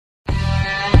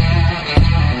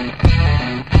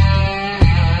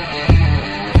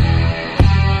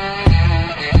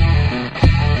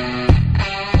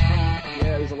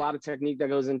lot of technique that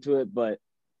goes into it, but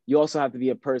you also have to be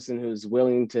a person who's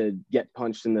willing to get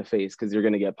punched in the face, because you're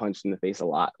going to get punched in the face a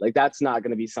lot. Like, that's not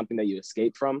going to be something that you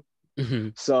escape from. Mm-hmm.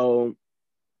 So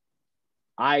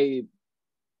I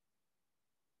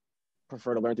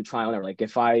prefer to learn through trial and error. Like,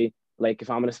 if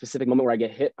I'm in a specific moment where I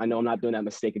get hit, I know I'm not doing that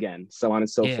mistake again, so on and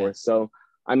so forth. So,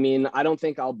 I mean, I don't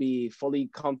think I'll be fully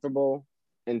comfortable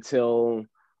until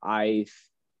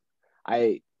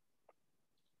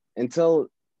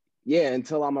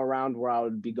until I'm around where I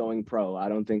would be going pro. I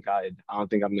don't think I'm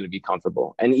going to be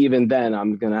comfortable. And even then,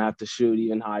 I'm going to have to shoot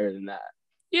even higher than that.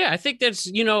 Yeah, I think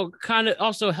that's, kind of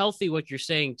also healthy what you're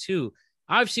saying too.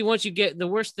 Obviously, once you get, the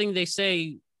worst thing they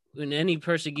say in any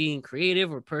person getting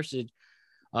creative or person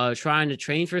trying to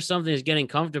train for something is getting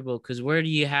comfortable, because where do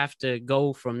you have to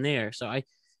go from there? So I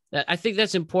think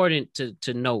that's important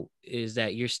to note, is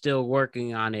that you're still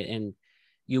working on it, and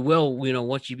you will,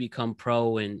 once you become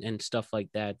pro and stuff like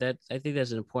that. I think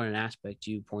that's an important aspect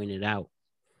you pointed out.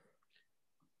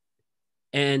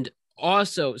 And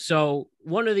also, so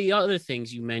one of the other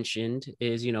things you mentioned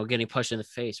is, getting punched in the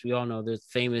face. We all know the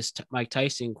famous Mike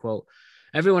Tyson quote,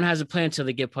 "Everyone has a plan until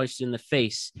they get punched in the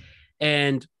face."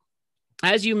 And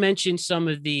as you mentioned, some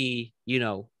of the,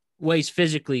 ways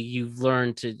physically you've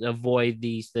learned to avoid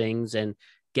these things and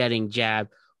getting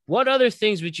jabbed, what other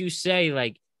things would you say,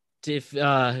 like, if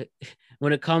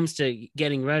when it comes to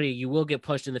getting ready, you will get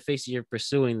punched in the face if you're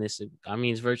pursuing this? I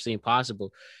mean, it's virtually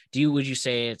impossible. Would you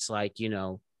say it's like,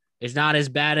 it's not as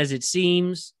bad as it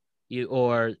seems,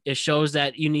 or it shows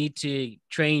that you need to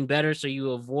train better so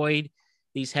you avoid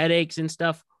these headaches and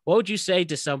stuff? What would you say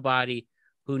to somebody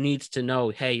who needs to know,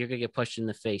 hey, you're going to get punched in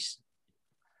the face?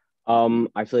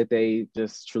 I feel like they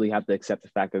just truly have to accept the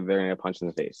fact that they're going to get punched in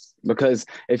the face. Because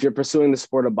if you're pursuing the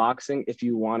sport of boxing, if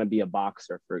you want to be a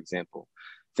boxer, for example,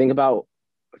 think about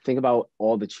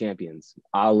all the champions.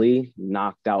 Ali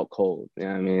knocked out cold.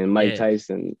 I mean, Mike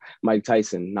Tyson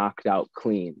knocked out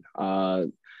clean.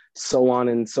 So on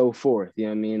and so forth.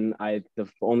 I mean, the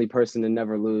only person to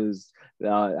never lose.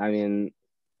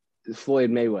 Floyd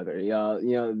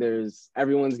Mayweather. There's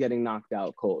everyone's getting knocked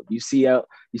out cold. You see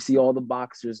all the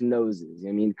boxers' noses.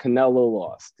 I mean, Canelo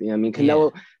lost.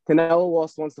 Canelo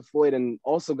lost once to Floyd and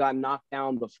also got knocked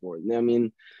down before. I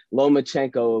mean,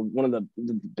 Lomachenko, one of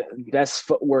the best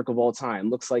footwork of all time,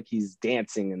 looks like he's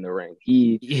dancing in the ring.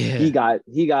 He got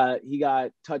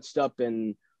touched up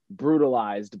and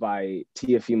brutalized by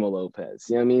Teofimo Lopez.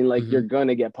 You're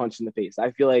gonna get punched in the face. I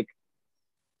feel like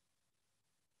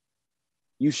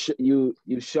you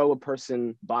show a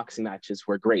person boxing matches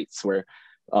where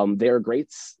they're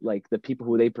greats, like the people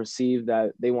who they perceive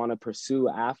that they want to pursue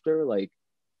after. Like,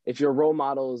 if your role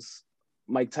models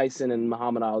Mike Tyson and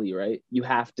Muhammad Ali, right? You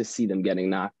have to see them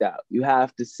getting knocked out. You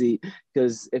have to see,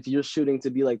 because if you're shooting to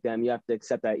be like them, you have to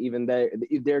accept that even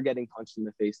they're getting punched in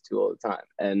the face too all the time,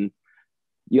 and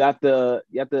you just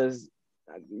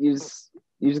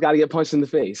got to get punched in the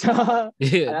face. No,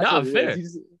 fair.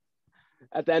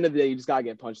 At the end of the day, you just gotta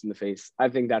get punched in the face. I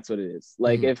think that's what it is.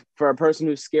 Like, if for a person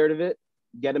who's scared of it,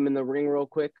 get them in the ring real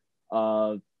quick.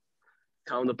 Tell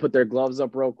them to put their gloves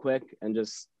up real quick and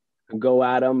just go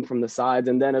at them from the sides,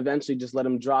 and then eventually just let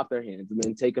them drop their hands and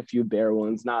then take a few bare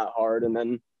ones, not hard, and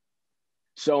then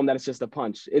show them that it's just a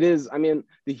punch. It is. I mean,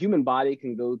 the human body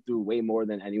can go through way more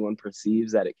than anyone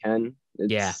perceives that it can.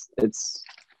 It's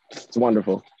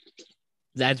wonderful.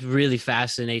 That really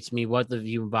fascinates me, what the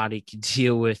human body can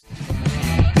deal with.